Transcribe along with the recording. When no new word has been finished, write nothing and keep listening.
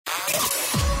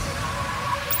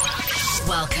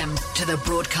Welcome to the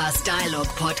Broadcast Dialogue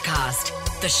Podcast,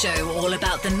 the show all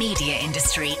about the media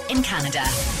industry in Canada.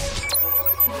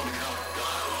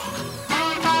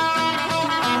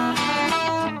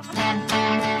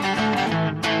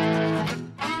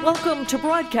 Welcome to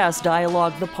Broadcast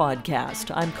Dialogue, the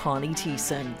podcast. I'm Connie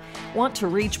Thiessen. Want to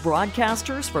reach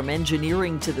broadcasters from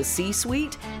engineering to the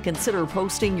C-suite? Consider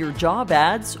posting your job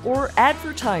ads or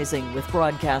advertising with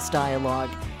Broadcast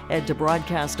Dialogue. Head to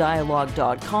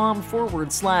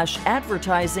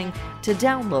broadcastdialogue.com/advertising to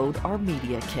download our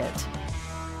media kit.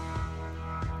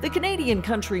 The Canadian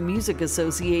Country Music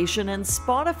Association and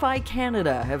Spotify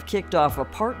Canada have kicked off a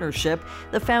partnership,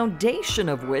 the foundation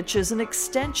of which is an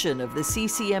extension of the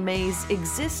CCMA's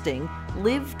existing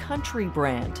Live Country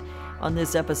brand. On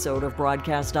this episode of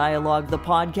Broadcast Dialogue, the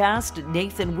podcast,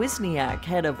 Nathan Wisniak,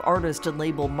 head of artist and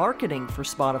label marketing for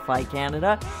Spotify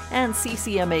Canada, and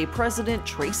CCMA President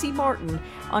Tracy Martin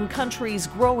on country's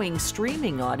growing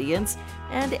streaming audience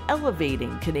and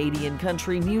elevating Canadian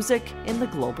country music in the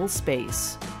global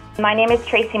space. My name is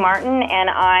Tracy Martin, and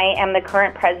I am the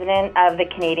current president of the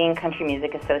Canadian Country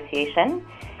Music Association.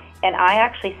 And I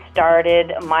actually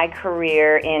started my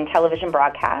career in television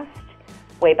broadcast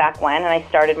way back when, and I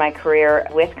started my career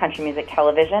with country music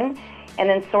television, and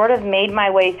then sort of made my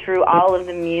way through all of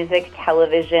the music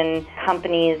television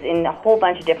companies in a whole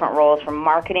bunch of different roles, from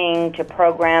marketing to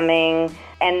programming,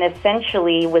 and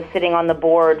essentially was sitting on the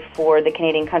board for the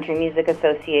Canadian Country Music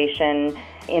Association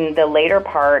in the later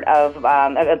part of,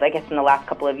 I guess in the last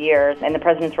couple of years, and the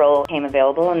president's role came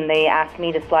available, and they asked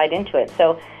me to slide into it.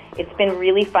 So it's been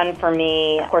really fun for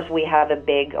me. Of course, we have a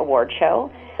big award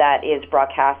show that is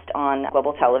broadcast on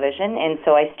global television, and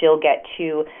so I still get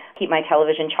to keep my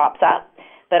television chops up,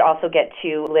 but also get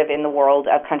to live in the world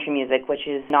of country music, which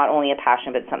is not only a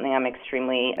passion, but something I'm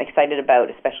extremely excited about,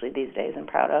 especially these days, and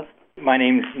proud of. My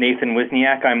name's Nathan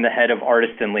Wisniak. I'm the head of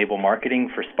artist and label marketing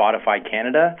for Spotify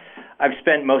Canada. I've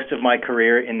spent most of my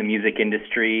career in the music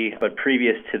industry, but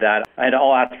previous to that, I had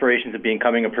all aspirations of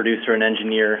becoming a producer and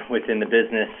engineer within the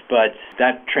business, but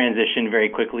that transitioned very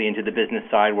quickly into the business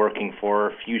side, working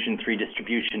for Fusion 3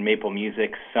 Distribution, Maple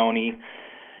Music, Sony,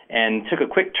 and took a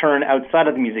quick turn outside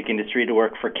of the music industry to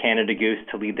work for Canada Goose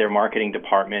to lead their marketing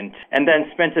department, and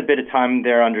then spent a bit of time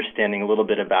there understanding a little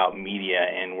bit about media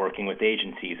and working with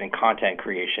agencies and content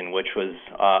creation, which was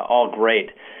all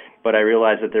great. But I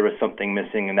realized that there was something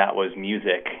missing, and that was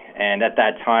music. And at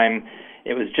that time,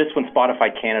 it was just when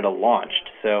Spotify Canada launched.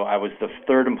 So I was the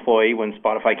third employee when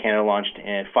Spotify Canada launched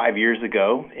 5 years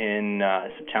ago in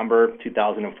September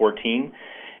 2014.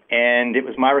 And it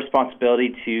was my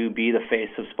responsibility to be the face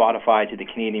of Spotify to the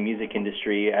Canadian music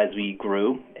industry as we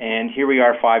grew. And here we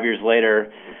are 5 years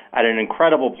later at an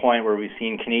incredible point where we've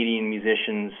seen Canadian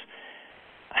musicians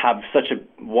have such a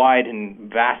wide and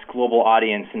vast global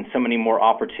audience and so many more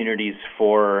opportunities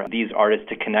for these artists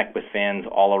to connect with fans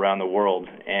all around the world.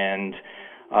 And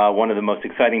one of the most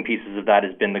exciting pieces of that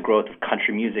has been the growth of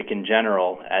country music in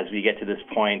general as we get to this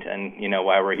point and,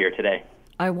 why we're here today.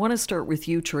 I want to start with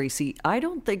you, Tracy. I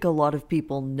don't think a lot of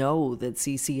people know that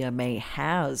CCMA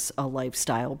has a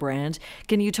lifestyle brand.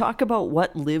 Can you talk about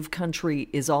what Live Country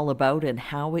is all about and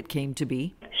how it came to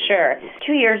be? Sure.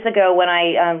 2 years ago when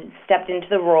I stepped into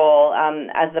the role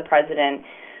as the president,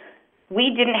 we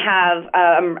didn't have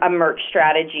a merch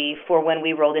strategy for when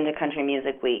we rolled into Country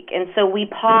Music Week. And so we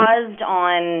paused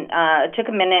took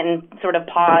a minute and sort of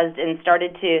paused and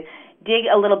started to dig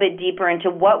a little bit deeper into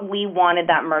what we wanted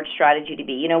that merch strategy to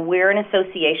be. We're an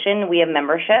association, we have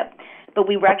membership, but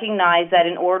we recognize that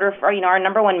in order for, our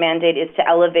number one mandate is to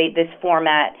elevate this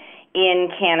format in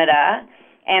Canada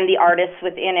and the artists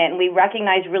within it. And we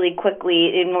recognize really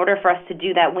quickly, in order for us to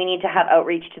do that, we need to have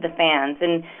outreach to the fans.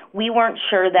 And we weren't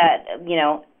sure that,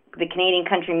 the Canadian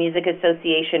Country Music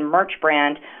Association merch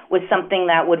brand was something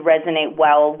that would resonate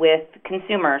well with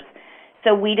consumers.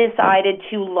 So we decided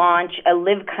to launch a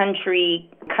Live Country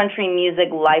music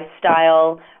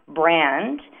lifestyle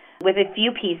brand with a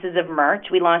few pieces of merch.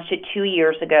 We launched it 2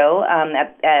 years ago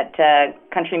at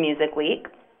Country Music Week,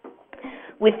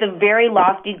 with the very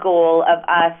lofty goal of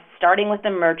us starting with the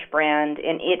merch brand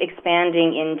and it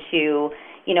expanding into,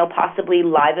 possibly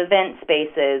live event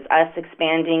spaces, us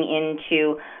expanding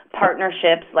into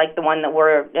partnerships like the one that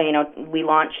we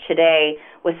launched today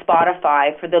with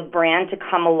Spotify, for the brand to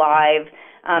come alive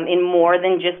in more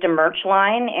than just a merch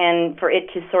line, and for it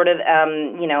to sort of,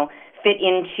 fit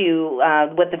into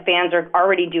what the fans are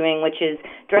already doing, which is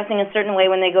dressing a certain way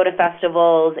when they go to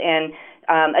festivals and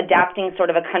adapting sort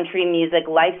of a country music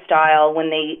lifestyle when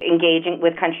they engage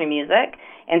with country music.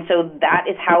 And so that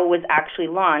is how it was actually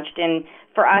launched. And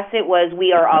For us, it was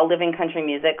we are all living country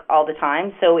music all the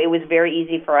time, so it was very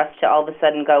easy for us to all of a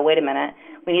sudden go, wait a minute,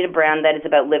 we need a brand that is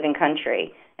about living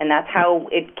country, and that's how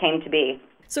it came to be.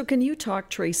 So can you talk,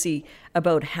 Tracy,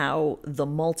 about how the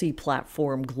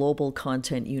multi-platform global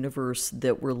content universe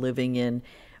that we're living in,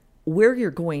 where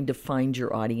you're going to find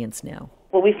your audience now?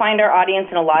 Well, we find our audience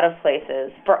in a lot of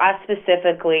places. For us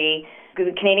specifically,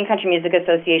 the Canadian Country Music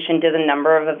Association does a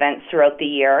number of events throughout the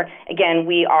year. Again,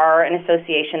 we are an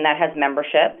association that has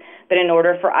membership, but in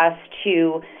order for us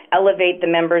to elevate the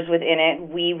members within it,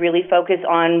 we really focus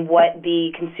on what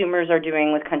the consumers are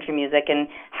doing with country music and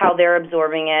how they're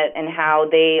absorbing it and how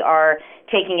they are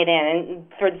taking it in.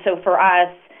 And so for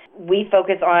us, we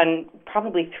focus on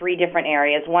probably 3 different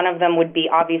areas. One of them would be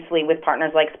obviously with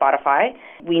partners like Spotify.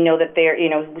 We know that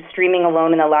streaming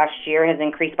alone in the last year has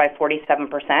increased by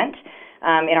 47%.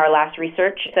 In our last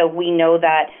research. So we know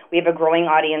that we have a growing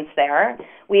audience there.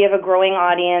 We have a growing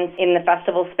audience in the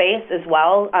festival space as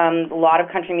well. A lot of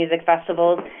country music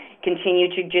festivals continue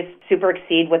to just super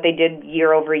exceed what they did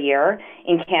year over year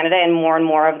in Canada, and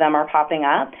more of them are popping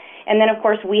up. And then, of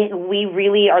course, we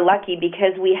really are lucky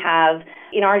because we have,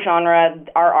 in our genre,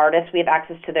 our artists, we have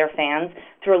access to their fans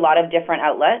through a lot of different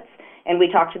outlets. And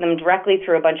we talk to them directly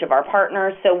through a bunch of our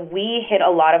partners. So we hit a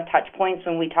lot of touch points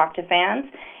when we talk to fans.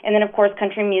 And then, of course,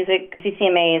 country music,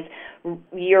 CCMAs,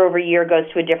 year over year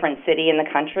goes to a different city in the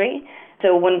country.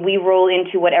 So when we roll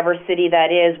into whatever city that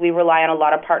is, we rely on a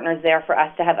lot of partners there for us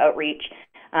to have outreach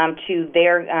to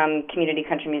their community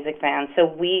country music fans.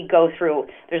 So we go through,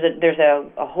 there's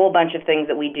a whole bunch of things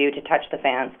that we do to touch the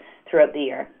fans throughout the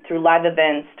year, through live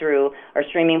events, through our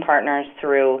streaming partners,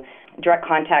 through direct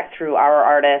contact through our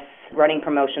artists, running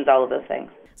promotions, all of those things.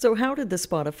 So how did the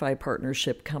Spotify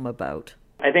partnership come about?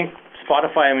 I think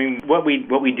Spotify, what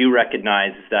we do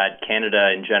recognize is that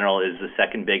Canada in general is the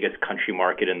second biggest country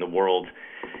market in the world.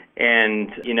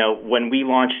 And, when we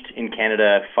launched in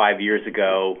Canada 5 years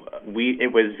ago,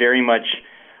 it was very much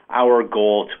our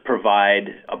goal to provide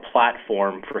a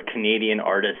platform for Canadian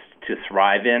artists to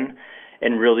thrive in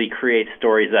and really create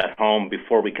stories at home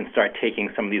before we can start taking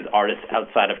some of these artists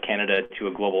outside of Canada to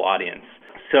a global audience.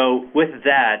 So with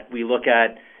that, we look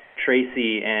at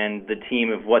Tracy and the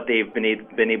team of what they've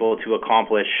been able to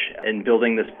accomplish in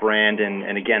building this brand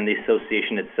and again, the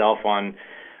association itself on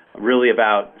really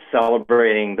about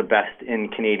celebrating the best in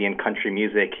Canadian country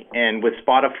music. And with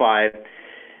Spotify,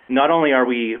 not only are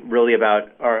we really about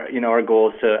our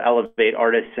goal is to elevate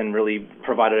artists and really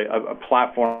provide a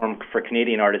platform for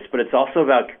Canadian artists, but it's also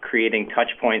about creating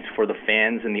touch points for the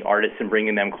fans and the artists and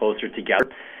bringing them closer together.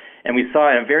 And we saw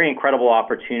a very incredible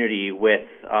opportunity with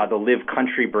the Live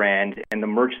Country brand and the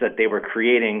merch that they were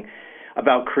creating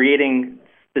about creating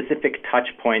specific touch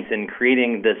points and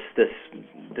creating this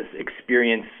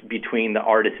experience between the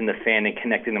artist and the fan and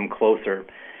connecting them closer.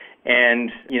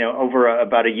 And, over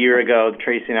about a year ago,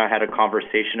 Tracy and I had a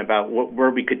conversation about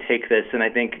where we could take this. And I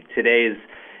think today is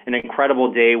an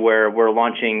incredible day where we're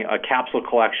launching a capsule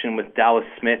collection with Dallas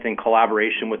Smith in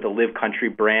collaboration with the Live Country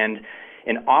brand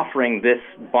and offering this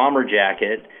bomber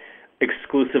jacket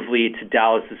exclusively to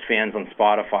Dallas's fans on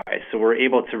Spotify. So we're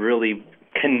able to really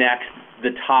connect the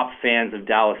top fans of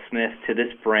Dallas Smith to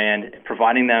this brand,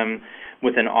 providing them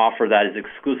with an offer that is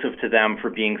exclusive to them for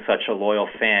being such a loyal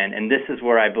fan. And this is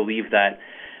where I believe that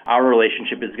our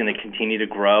relationship is going to continue to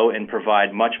grow and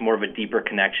provide much more of a deeper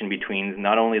connection between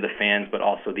not only the fans, but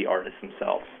also the artists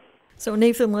themselves. So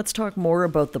Nathan, let's talk more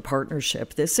about the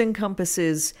partnership. This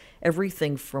encompasses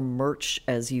everything from merch,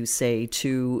 as you say,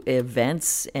 to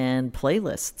events and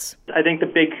playlists. I think the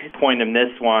big point in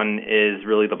this one is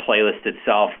really the playlist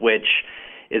itself, which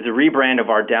is a rebrand of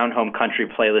our Down Home Country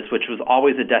playlist, which was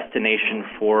always a destination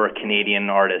for Canadian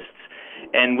artists.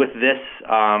 And with this,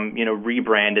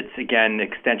 rebrand, it's again an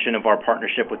extension of our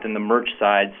partnership within the merch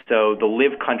side. So the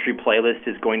Live Country playlist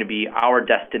is going to be our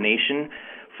destination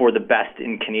for the best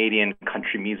in Canadian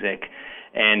country music,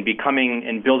 and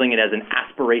building it as an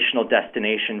aspirational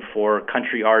destination for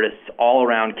country artists all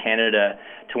around Canada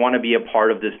to want to be a part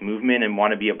of this movement and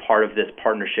want to be a part of this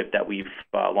partnership that we've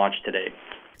launched today.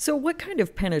 So what kind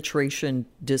of penetration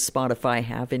does Spotify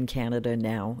have in Canada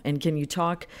now? And can you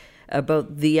talk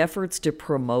about the efforts to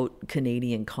promote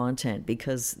Canadian content?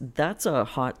 Because that's a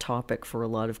hot topic for a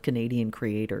lot of Canadian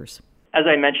creators. As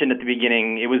I mentioned at the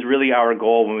beginning, it was really our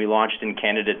goal when we launched in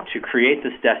Canada to create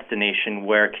this destination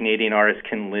where Canadian artists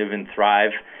can live and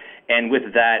thrive. And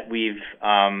with that, we've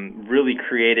really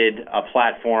created a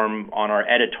platform on our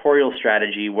editorial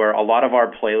strategy where a lot of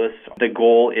our playlists, the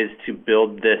goal is to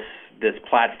build this this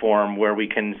platform where we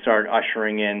can start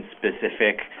ushering in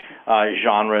specific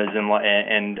genres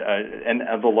and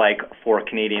the like for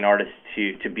Canadian artists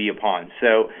to be upon.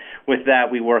 So with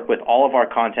that, we work with all of our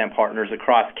content partners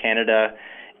across Canada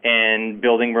and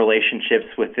building relationships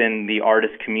within the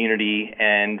artist community,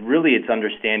 and really it's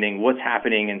understanding what's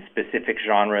happening in specific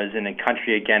genres. And in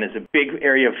country, again, is a big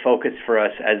area of focus for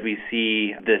us as we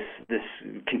see this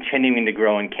continuing to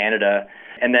grow in Canada.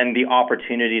 And then the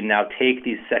opportunity to now take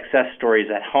these success stories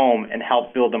at home and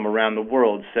help build them around the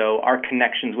world. So our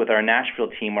connections with our Nashville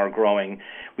team are growing.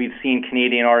 We've seen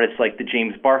Canadian artists like the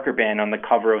James Barker Band on the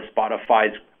cover of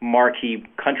Spotify's marquee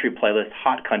country playlist,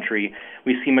 Hot Country.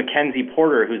 We see Mackenzie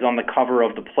Porter, who's on the cover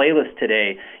of the playlist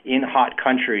today in Hot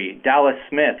Country. Dallas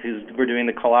Smith, who we're doing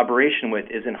the collaboration with,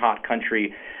 is in Hot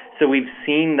Country. So we've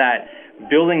seen that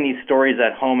building these stories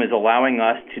at home is allowing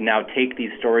us to now take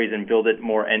these stories and build it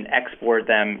more and export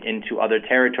them into other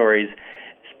territories,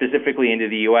 specifically into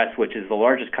the U.S., which is the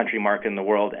largest country market in the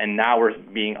world. And now we're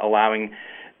allowing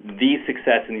these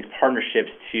success and these partnerships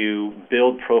to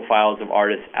build profiles of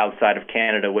artists outside of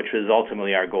Canada, which is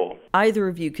ultimately our goal. Either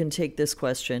of you can take this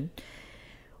question.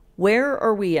 Where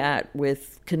are we at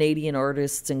with Canadian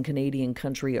artists and Canadian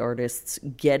country artists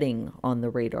getting on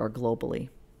the radar globally?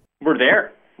 We're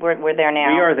there. We're there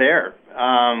now. We are there.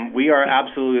 We are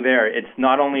absolutely there. It's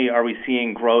not only are we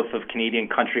seeing growth of Canadian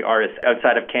country artists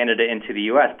outside of Canada into the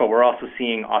U.S., but we're also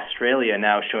seeing Australia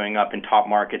now showing up in top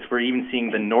markets. We're even seeing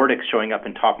the Nordics showing up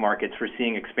in top markets. We're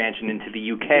seeing expansion into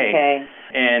the UK.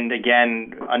 And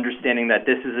again, understanding that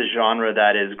this is a genre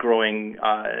that is growing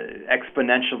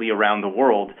exponentially around the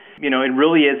world. You know, it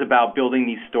really is about building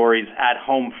these stories at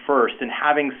home first and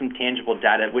having some tangible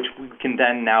data, which we can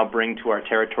then now bring to our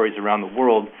territories around the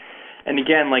world. And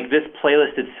again, like this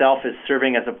playlist itself is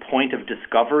serving as a point of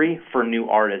discovery for new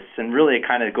artists. And really it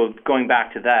kind of going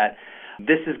back to that,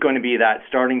 this is going to be that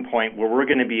starting point where we're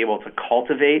going to be able to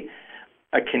cultivate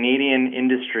a Canadian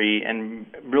industry and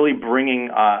really bringing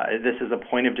this as a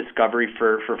point of discovery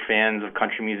for fans of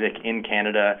country music in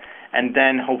Canada, and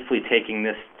then hopefully taking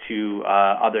this to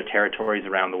other territories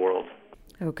around the world.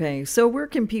 Okay, so where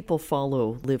can people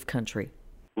follow Live Country?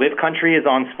 Live Country is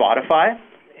on Spotify,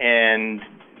 and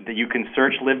you can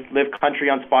search Live Country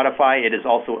on Spotify. It is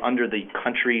also under the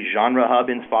Country Genre Hub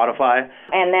in Spotify.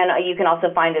 And then you can also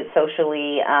find it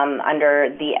socially under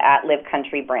the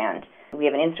 @LiveCountry brand. We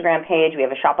have an Instagram page, we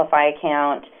have a Shopify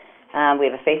account, we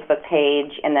have a Facebook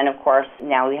page, and then, of course,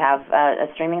 now we have a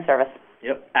streaming service.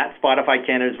 Yep, @Spotify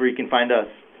Canada is where you can find us.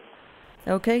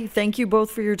 Okay, thank you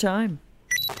both for your time.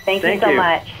 Thank you so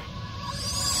much.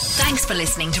 Thanks for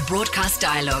listening to Broadcast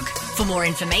Dialogue. For more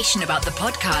information about the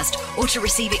podcast or to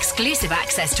receive exclusive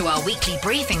access to our weekly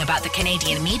briefing about the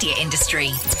Canadian media industry,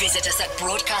 visit us at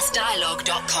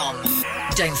broadcastdialogue.com.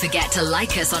 Don't forget to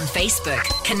like us on Facebook,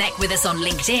 connect with us on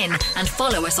LinkedIn, and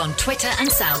follow us on Twitter and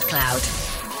SoundCloud.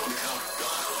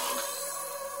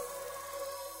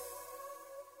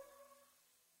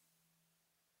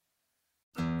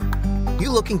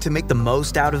 Looking to make the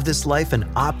most out of this life and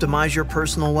optimize your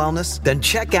personal wellness? Then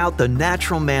check out the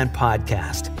Natural Man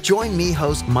Podcast. Join me,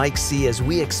 host Mike C., as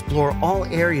we explore all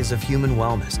areas of human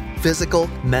wellness, physical,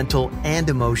 mental, and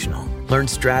emotional. Learn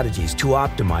strategies to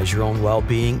optimize your own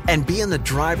well-being and be in the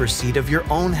driver's seat of your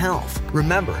own health.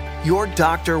 Remember, your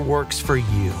doctor works for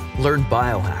you. Learn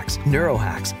biohacks,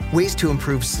 neurohacks, ways to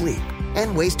improve sleep,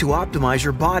 and ways to optimize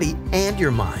your body and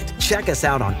your mind. Check us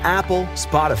out on Apple,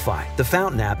 Spotify, the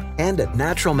Fountain app, and at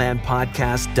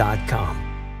naturalmanpodcast.com.